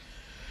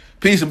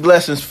Peace and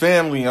blessings,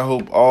 family. I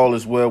hope all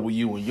is well with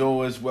you and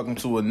yours. Welcome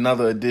to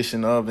another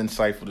edition of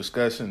Insightful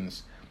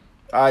Discussions.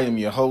 I am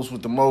your host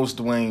with the most,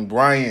 Dwayne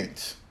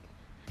Bryant.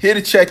 Here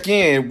to check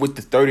in with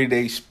the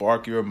 30-day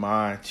Spark Your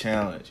Mind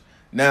Challenge.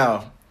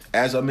 Now,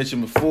 as I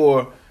mentioned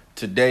before,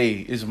 today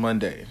is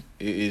Monday.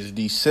 It is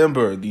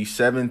December the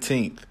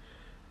 17th.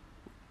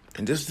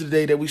 And this is the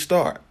day that we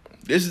start.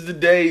 This is the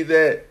day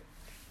that,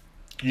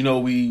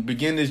 we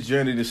begin this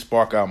journey to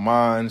spark our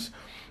minds.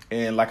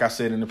 And like I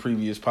said in the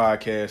previous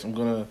podcast, I'm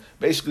going to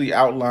basically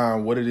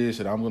outline what it is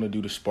that I'm going to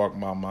do to spark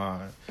my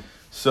mind.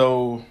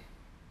 So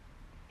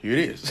here it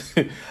is.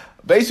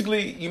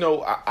 Basically,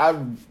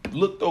 I've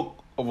looked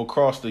over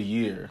across the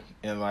year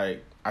and I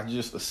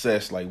just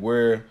assessed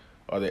where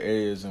are the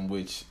areas in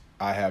which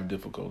I have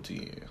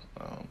difficulty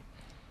in.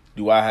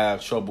 Do I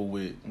have trouble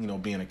with,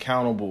 being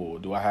accountable?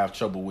 Do I have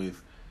trouble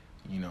with,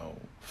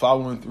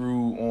 following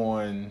through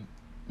on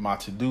my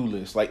to-do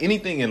list?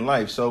 Anything in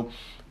life. So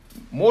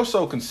more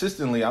so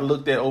consistently, I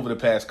looked at over the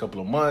past couple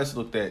of months,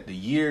 looked at the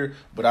year,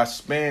 but I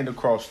spanned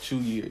across 2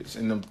 years.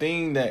 And the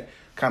thing that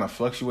kind of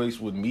fluctuates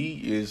with me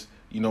is,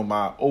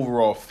 my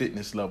overall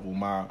fitness level,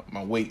 my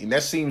weight. And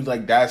that seems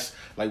like that's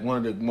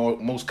one of the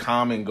most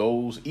common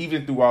goals,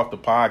 even throughout the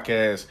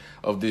podcast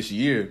of this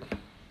year.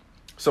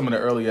 Some of the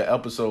earlier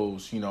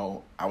episodes,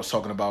 I was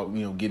talking about,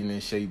 getting in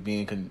shape,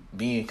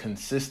 being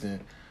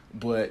consistent,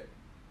 but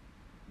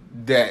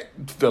that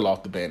fell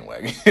off the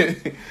bandwagon.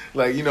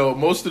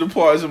 Most of the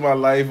parts of my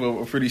life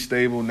are pretty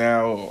stable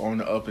now, or on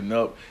the up and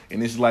up.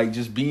 And it's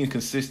just being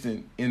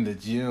consistent in the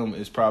gym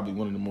is probably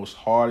one of the most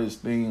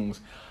hardest things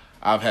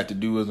I've had to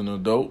do as an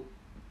adult.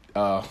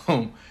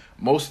 In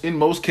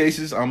most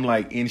cases, I'm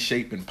in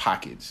shape in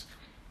pockets.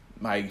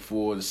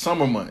 For the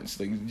summer months,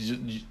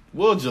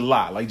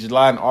 July,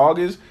 July and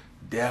August,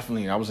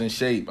 definitely I was in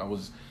shape.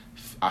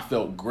 I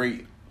felt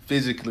great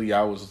physically.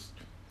 I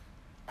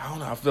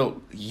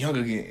felt young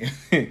again.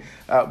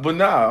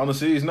 But on a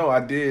serious note, I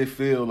did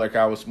feel like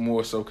I was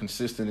more so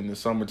consistent in the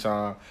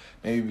summertime,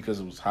 maybe because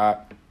it was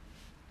hot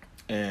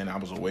and I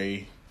was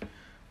away.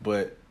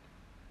 But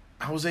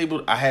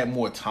I had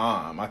more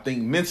time. I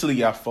think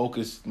mentally I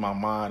focused my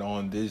mind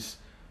on this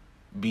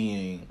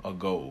being a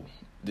goal,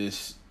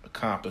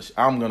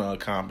 I'm going to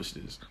accomplish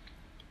this.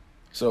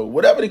 So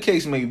whatever the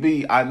case may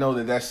be, I know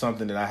that that's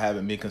something that I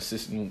haven't been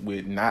consistent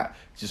with, not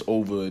just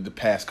over the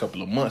past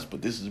couple of months,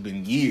 but this has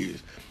been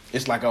years.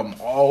 It's I'm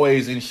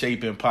always in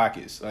shape in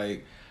pockets. I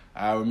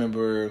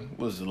remember,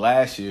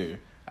 last year,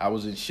 I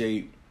was in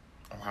shape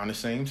around the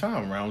same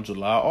time, around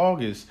July,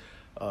 August.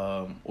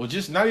 Or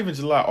just not even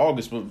July,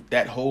 August, but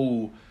that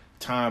whole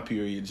time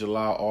period,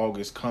 July,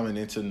 August, coming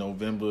into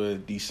November,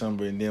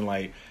 December, and then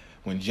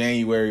when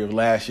January of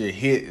last year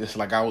hit, it's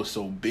I was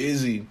so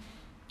busy,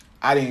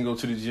 I didn't go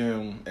to the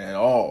gym at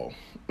all.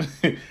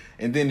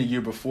 And then the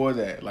year before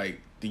that,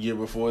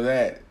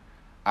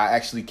 I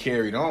actually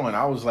carried on.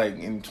 I was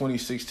in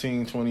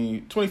 2015,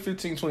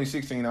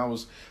 2016, I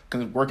was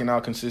working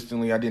out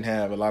consistently. I didn't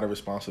have a lot of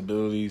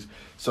responsibilities.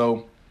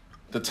 So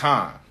the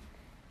time.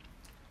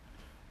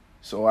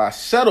 So I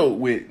settled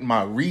with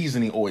my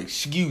reasoning or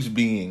excuse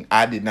being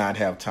I did not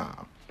have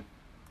time.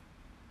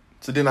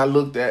 So then I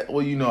looked at, I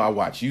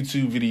watch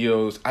YouTube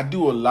videos. I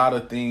do a lot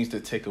of things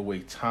that take away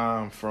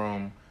time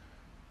from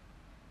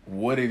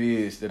what it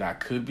is that I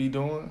could be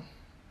doing.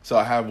 So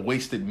I have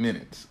wasted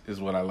minutes is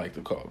what I like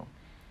to call them.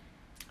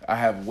 I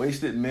have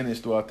wasted minutes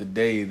throughout the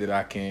day that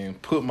I can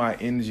put my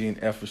energy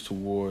and efforts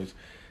towards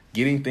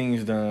getting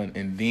things done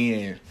and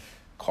then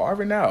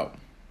carving out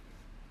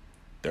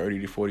 30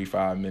 to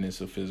 45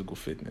 minutes of physical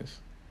fitness.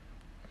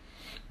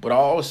 But I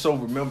also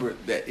remember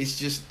that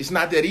it's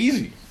not that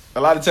easy.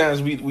 A lot of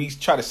times we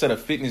try to set a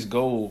fitness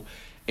goal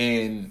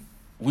and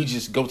we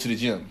just go to the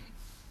gym.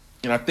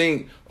 And I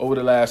think over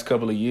the last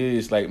couple of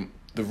years, the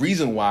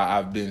reason why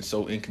I've been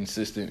so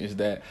inconsistent is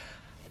that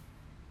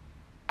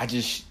I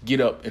just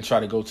get up and try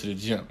to go to the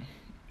gym.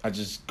 I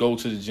just go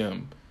to the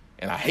gym.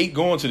 And I hate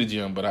going to the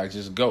gym, but I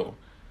just go.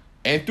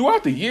 And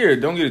throughout the year,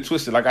 don't get it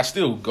twisted, I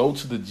still go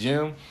to the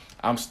gym.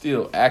 I'm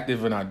still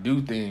active and I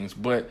do things,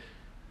 but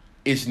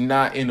it's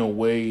not in a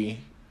way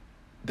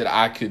that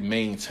I could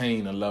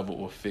maintain a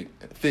level of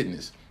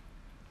fitness.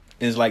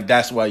 It's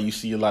that's why you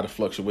see a lot of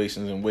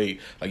fluctuations in weight.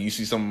 You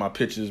see some of my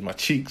pictures, my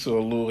cheeks are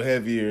a little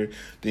heavier.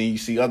 Then you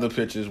see other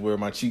pictures where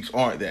my cheeks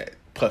aren't that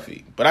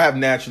puffy. But I have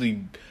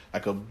naturally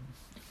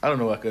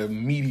a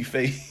meaty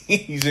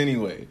face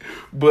anyway.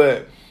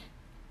 But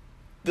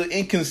the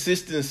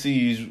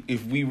inconsistencies,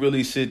 if we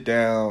really sit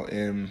down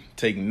and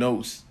take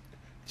notes,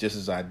 just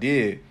as I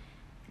did,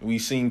 we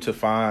seem to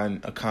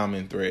find a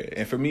common thread.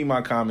 And for me,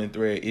 my common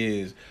thread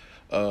is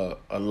a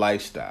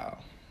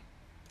lifestyle.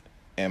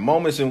 And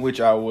moments in which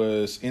I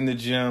was in the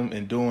gym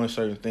and doing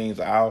certain things,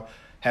 I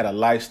had a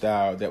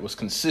lifestyle that was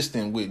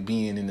consistent with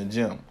being in the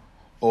gym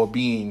or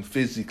being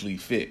physically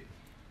fit.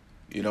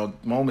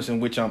 Moments in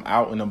which I'm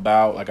out and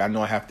about, like I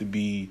know I have to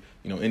be,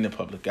 in the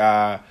public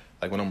eye.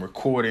 Like when I'm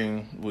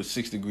recording with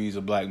 6 Degrees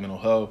of Black Mental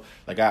Health,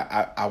 like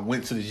I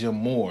went to the gym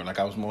more. Like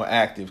I was more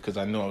active because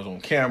I knew I was on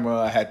camera.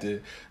 I had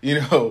to,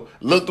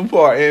 look the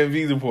part and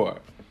be the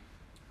part.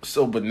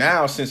 So, but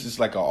now since it's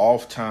like an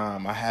off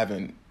time, I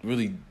haven't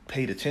really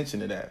paid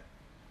attention to that.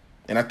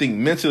 And I think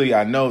mentally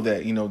I know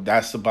that,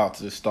 that's about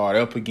to start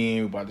up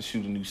again. We're about to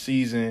shoot a new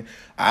season.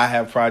 I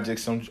have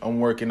projects I'm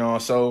working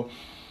on. So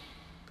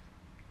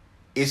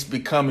it's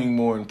becoming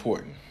more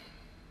important.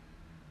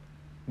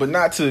 But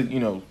not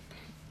to,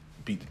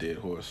 beat the dead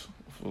horse,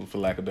 for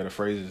lack of better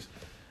phrases.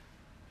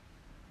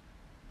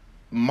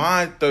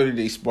 My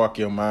 30-day Spark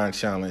Your Mind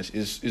challenge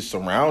is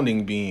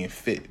surrounding being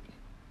fit.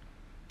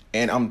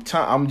 And I'm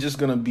gonna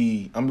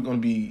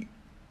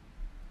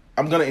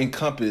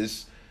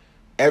encompass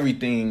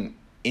everything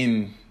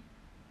in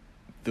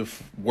the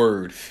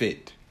word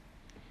fit.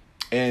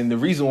 And the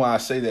reason why I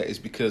say that is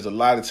because a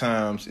lot of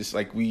times it's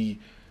like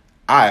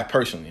I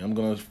personally, I'm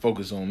going to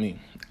focus on me.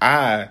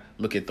 I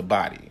look at the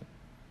body,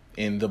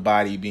 and the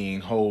body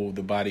being whole,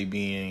 the body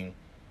being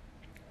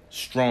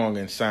strong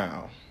and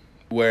sound.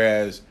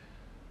 Whereas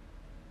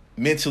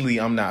mentally,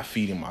 I'm not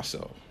feeding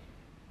myself.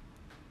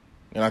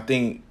 And I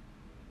think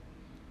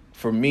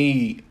for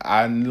me,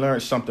 I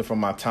learned something from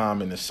my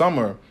time in the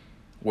summer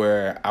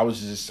where I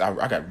was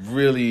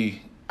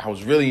really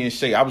in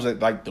shape. I was at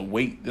like the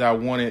weight that I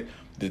wanted,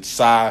 the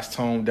size,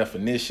 tone,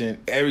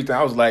 definition, everything.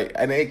 I was like,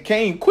 and it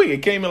came quick.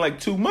 It came in like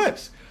 2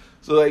 months.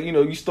 So like,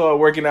 you start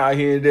working out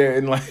here and there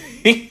in like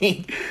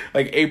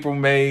like April,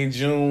 May,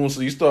 June.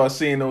 So you start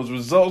seeing those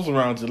results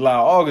around July,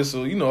 August.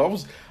 So, I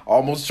was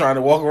almost trying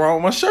to walk around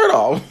with my shirt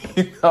off,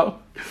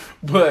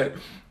 But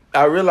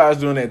I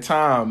realized during that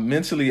time,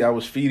 mentally, I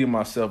was feeding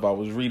myself. I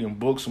was reading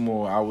books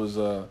more. I was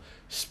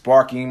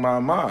sparking my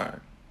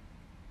mind.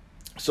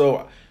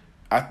 So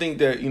I think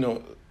that,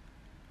 I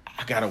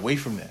got away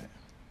from that.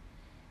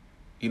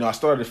 I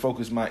started to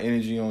focus my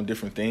energy on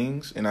different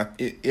things. And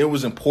it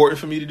was important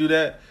for me to do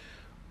that.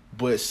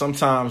 But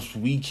sometimes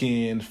we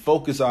can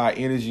focus our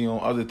energy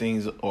on other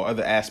things or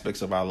other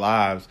aspects of our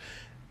lives,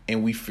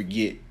 and we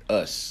forget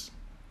us.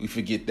 We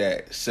forget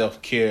that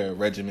self-care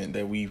regimen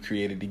that we've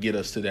created to get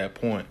us to that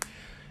point.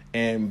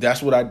 And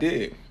that's what I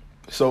did.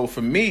 So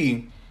for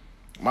me,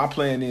 my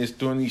plan is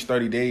during these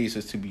 30 days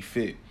is to be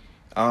fit.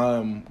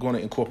 I'm going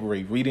to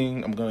incorporate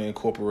reading. I'm going to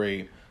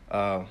incorporate,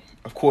 of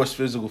course,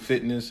 physical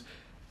fitness,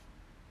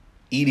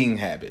 eating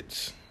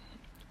habits.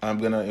 I'm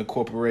going to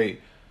incorporate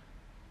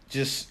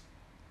just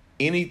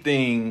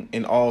anything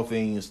and all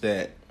things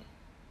that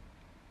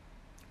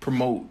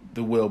promote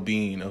the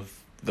well-being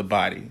of the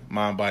body,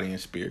 mind, body, and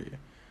spirit.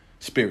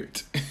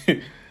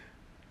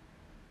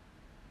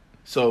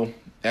 So,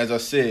 as I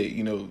said,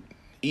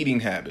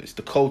 eating habits,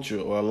 the culture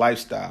or a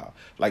lifestyle,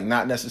 like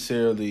not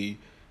necessarily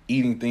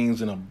eating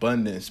things in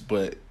abundance,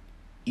 but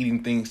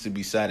eating things to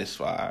be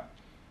satisfied.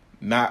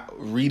 Not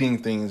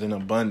reading things in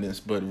abundance,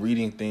 but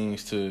reading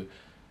things to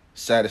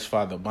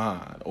satisfy the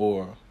mind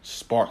or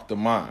spark the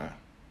mind.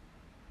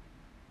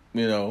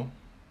 Even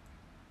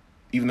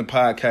the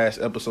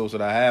podcast episodes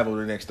that I have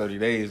over the next 30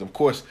 days, of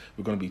course,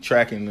 we're going to be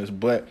tracking this,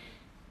 but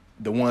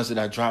the ones that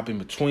I drop in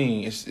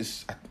between,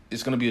 it's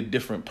going to be a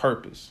different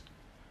purpose.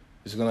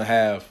 It's going to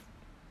have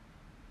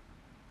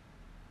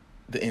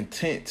the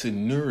intent to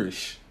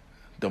nourish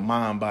the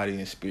mind, body,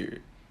 and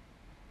spirit.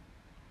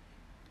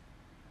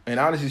 And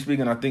honestly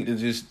speaking, I think that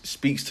just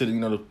speaks to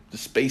the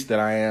space that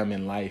I am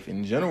in life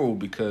in general,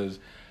 because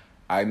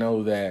I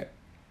know that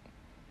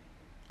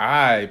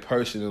I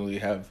personally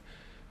have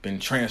been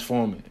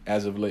transforming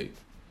as of late.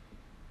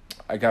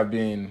 Like I've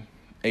been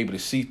able to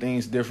see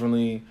things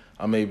differently.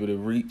 I'm able to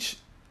reach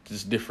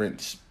just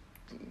different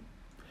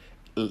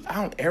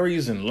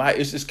areas in life.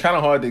 It's just kind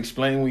of hard to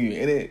explain when you're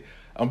in it.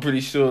 I'm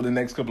pretty sure the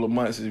next couple of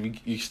months,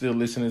 if you're still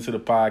listening to the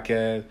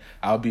podcast,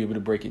 I'll be able to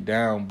break it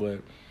down.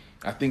 But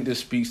I think this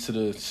speaks to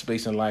the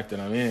space in life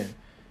that I'm in.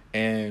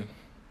 And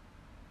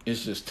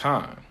it's just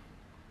time.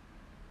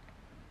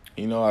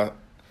 I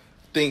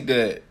think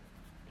that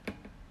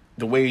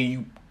the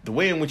way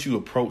in which you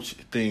approach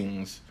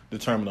things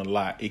determine a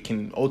lot. It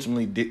can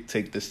ultimately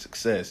dictate the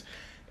success.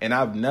 And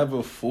I've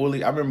never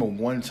fully, I remember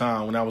one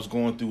time when I was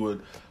going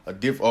through I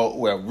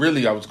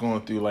was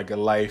going through like a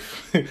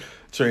life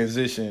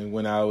transition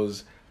when I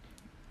was,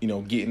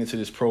 getting into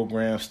this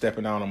program,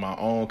 stepping out on my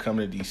own,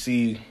 coming to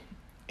DC,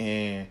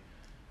 and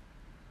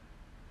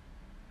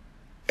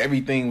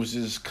everything was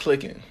just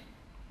clicking.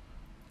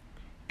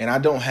 And I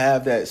don't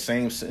have that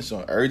same sense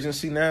of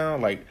urgency now.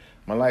 Like,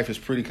 my life is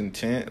pretty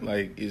content.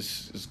 Like,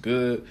 it's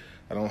good.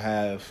 I don't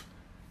have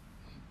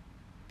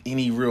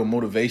any real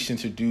motivation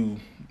to do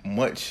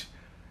much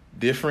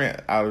different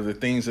out of the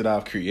things that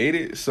I've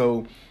created.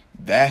 So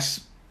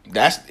that's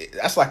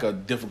like a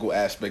difficult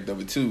aspect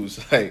of it too.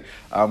 It's like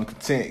I'm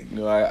content.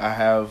 I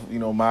have,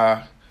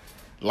 my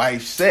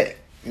life set,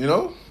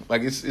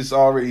 like it's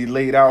already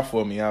laid out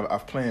for me.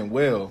 I've planned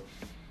well.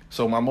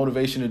 So my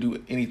motivation to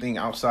do anything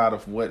outside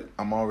of what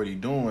I'm already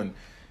doing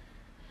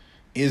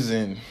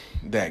isn't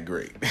that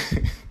great.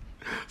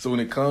 So when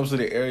it comes to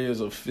the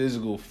areas of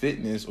physical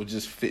fitness or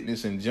just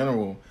fitness in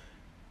general,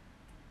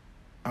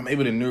 I'm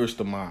able to nourish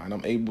the mind.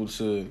 I'm able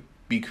to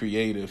be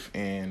creative,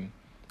 and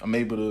I'm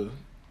able to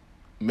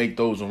make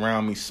those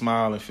around me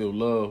smile and feel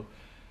love.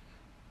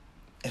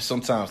 And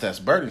sometimes that's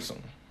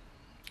burdensome.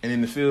 And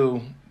in the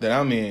field that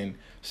I'm in,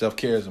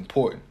 self-care is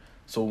important.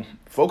 So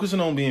focusing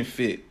on being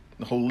fit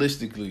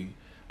holistically,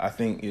 I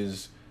think,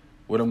 is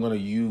what I'm going to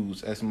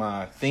use as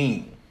my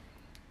theme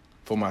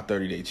for my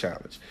 30-day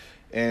challenge.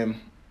 And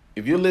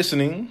if you're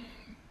listening,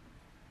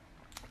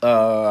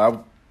 I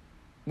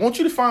want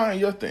you to find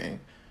your thing.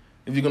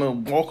 If you're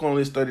going to walk on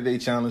this 30-day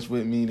challenge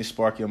with me, the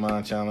Spark Your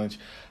Mind Challenge,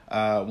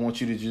 I want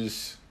you to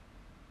just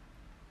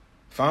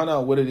find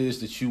out what it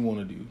is that you want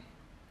to do.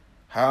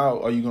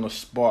 How are you going to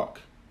spark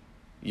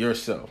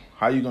yourself?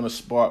 How are you going to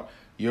spark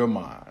your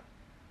mind?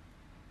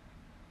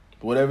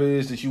 Whatever it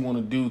is that you want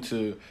to do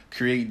to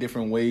create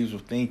different ways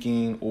of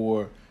thinking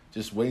or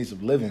just ways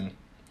of living,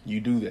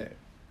 you do that.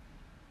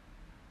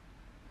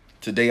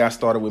 Today I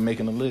started with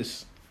making a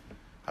list.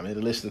 I made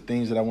a list of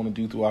things that I want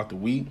to do throughout the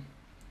week.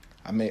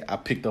 I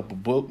picked up a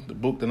book. The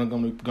book that I'm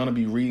going to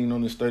be reading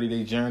on this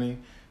 30-day journey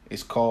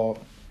is called,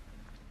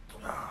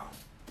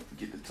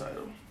 get the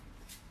title,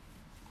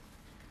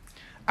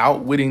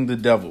 Outwitting the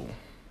Devil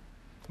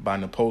by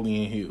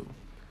Napoleon Hill.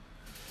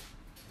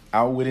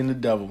 Outwitting the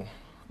Devil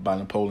by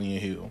Napoleon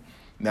Hill.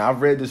 Now,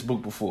 I've read this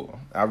book before.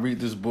 I read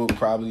this book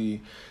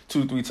probably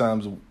 2-3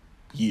 times a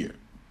year.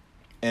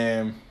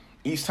 And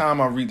each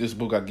time I read this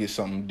book, I get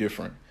something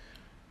different.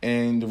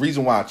 And the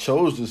reason why I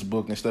chose this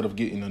book instead of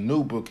getting a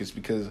new book is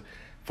because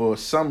for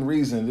some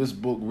reason, this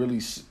book really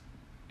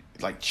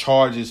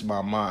charges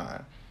my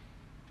mind.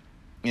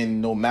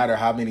 And no matter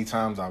how many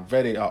times I've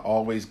read it, I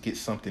always get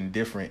something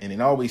different. And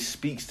it always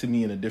speaks to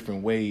me in a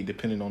different way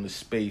depending on the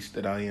space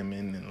that I am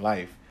in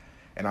life.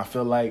 And I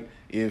feel like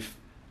if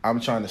I'm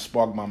trying to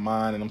spark my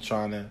mind and I'm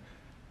trying to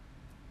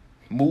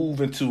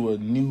move into a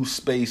new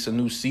space, a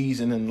new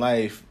season in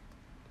life,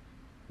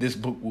 this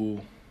book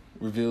will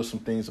reveal some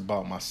things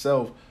about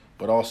myself,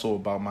 but also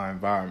about my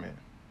environment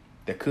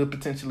that could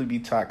potentially be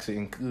toxic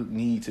and could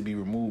need to be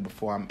removed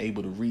before I'm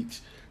able to reach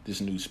this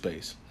new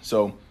space.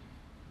 So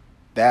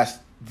that's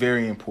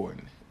very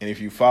important. And if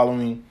you're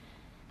following,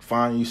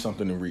 find you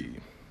something to read.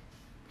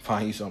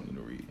 Find you something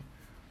to read.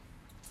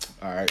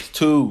 All right,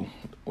 2.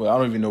 Well, I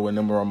don't even know what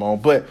number I'm on.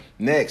 But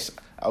next,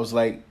 I was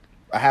like,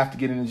 I have to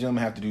get in the gym.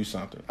 I have to do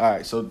something. All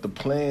right, so the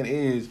plan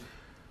is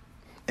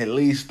at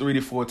least 3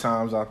 to 4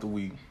 times out the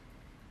week,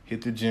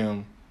 hit the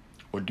gym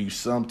or do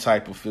some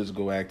type of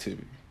physical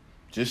activity.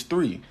 Just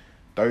 3.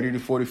 30 to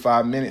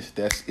 45 minutes,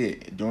 that's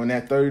it. During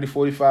that 30 to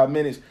 45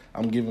 minutes,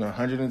 I'm giving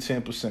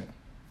 110%.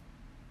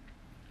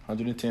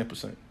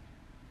 110%.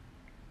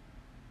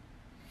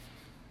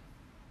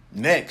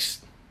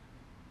 Next,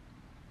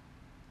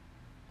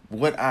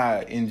 what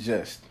I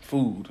ingest,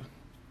 food,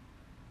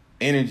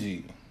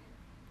 energy,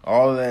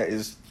 all of that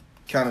is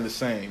kind of the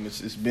same.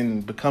 It's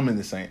been becoming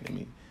the same to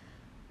me.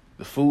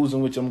 The foods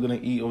in which I'm going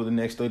to eat over the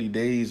next 30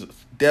 days,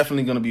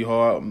 definitely going to be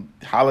hard.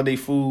 Holiday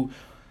food,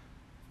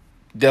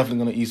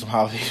 definitely going to eat some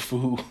holiday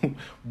food.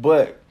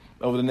 But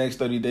over the next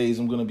 30 days,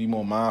 I'm going to be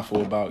more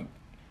mindful about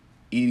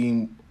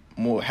eating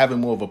more, having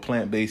more of a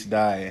plant-based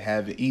diet,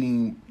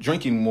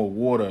 drinking more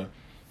water,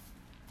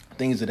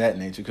 things of that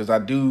nature. Because I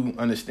do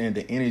understand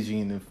the energy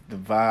and the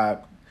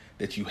vibe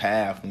that you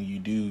have when you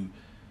do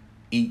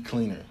eat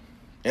cleaner.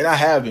 And I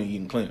have been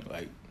eating cleaner.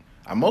 Like,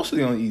 I mostly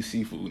don't eat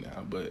seafood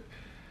now, but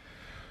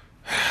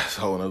it's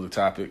a whole other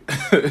topic.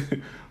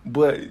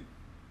 But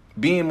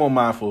being more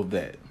mindful of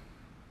that.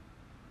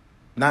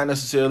 Not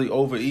necessarily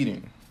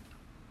overeating.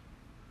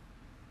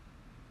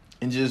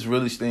 And just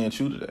really staying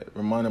true to that.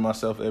 Reminding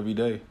myself every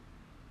day.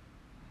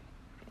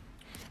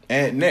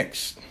 And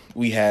next,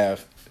 we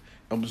have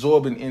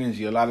absorbing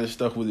energy. A lot of the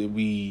stuff that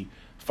we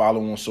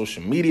follow on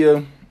social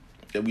media,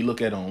 that we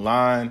look at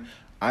online,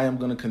 I am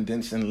going to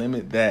condense and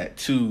limit that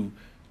to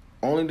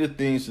only the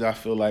things that I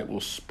feel like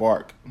will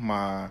spark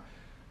my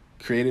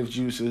creative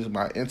juices,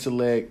 my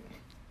intellect,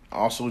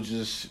 also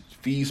just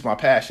feeds my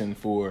passion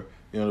for,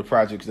 the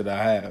projects that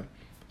I have.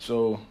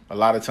 So a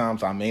lot of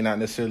times I may not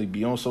necessarily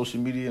be on social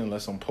media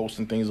unless I'm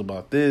posting things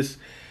about this,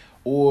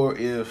 or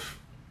if,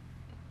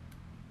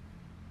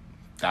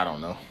 I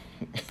don't know,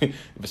 if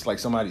it's like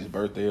somebody's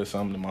birthday or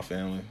something in my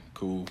family,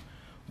 cool.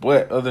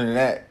 But other than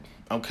that,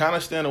 I'm kind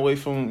of staying away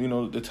from,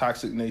 the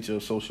toxic nature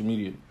of social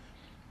media,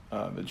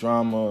 the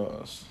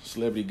drama,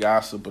 celebrity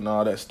gossip, and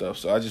all that stuff.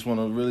 So I just want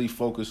to really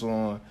focus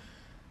on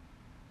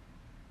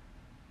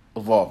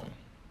evolving.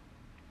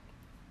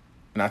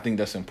 And I think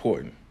that's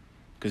important.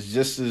 Because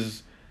just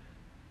as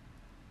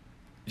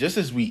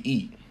we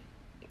eat,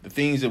 the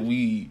things that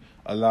we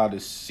allow to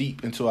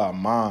seep into our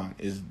mind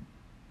is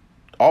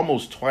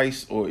almost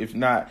twice, or if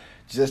not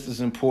just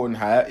as important.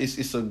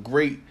 It's a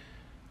great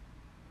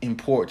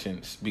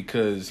importance,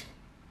 because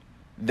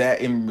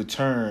that in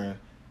return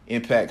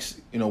impacts,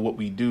 what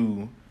we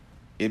do,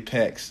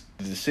 impacts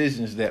the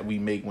decisions that we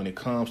make when it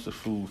comes to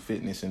food,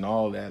 fitness, and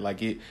all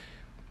that.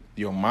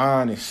 Your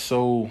mind is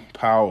so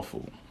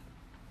powerful.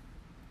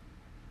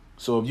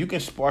 So if you can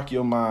spark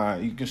your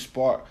mind, you can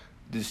spark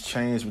this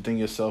change within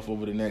yourself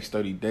over the next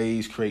 30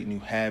 days, create new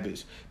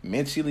habits.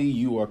 Mentally,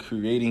 you are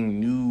creating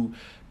new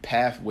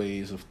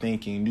pathways of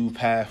thinking, new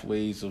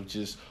pathways of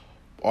just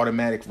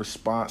automatic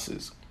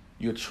responses.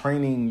 You're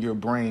training your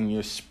brain,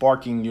 you're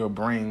sparking your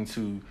brain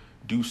to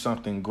do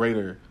something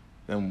greater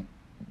than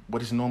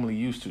what it's normally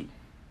used to.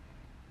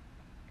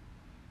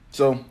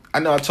 So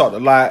I know I talked a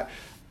lot.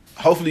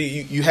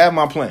 Hopefully you have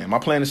my plan. My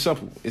plan is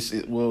simple. It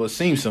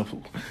seems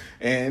simple.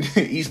 And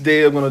each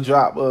day I'm going to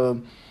drop a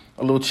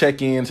little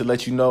check-in to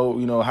let you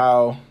know,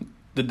 how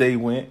the day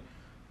went.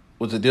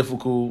 Was it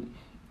difficult?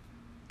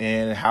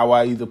 And how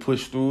I either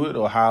pushed through it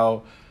or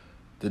how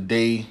the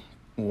day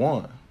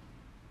won.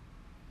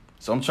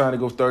 So I'm trying to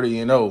go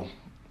 30-0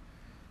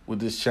 with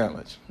this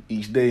challenge.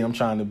 Each day I'm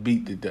trying to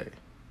beat the day.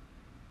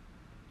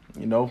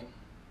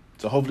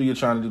 So hopefully you're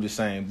trying to do the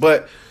same.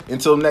 But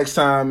until next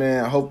time,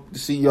 man, I hope to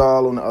see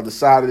y'all on the other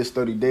side of this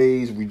 30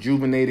 days,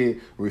 rejuvenated,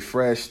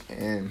 refreshed,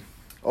 and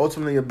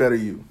ultimately a better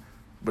you.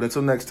 But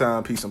until next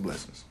time, peace and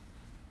blessings.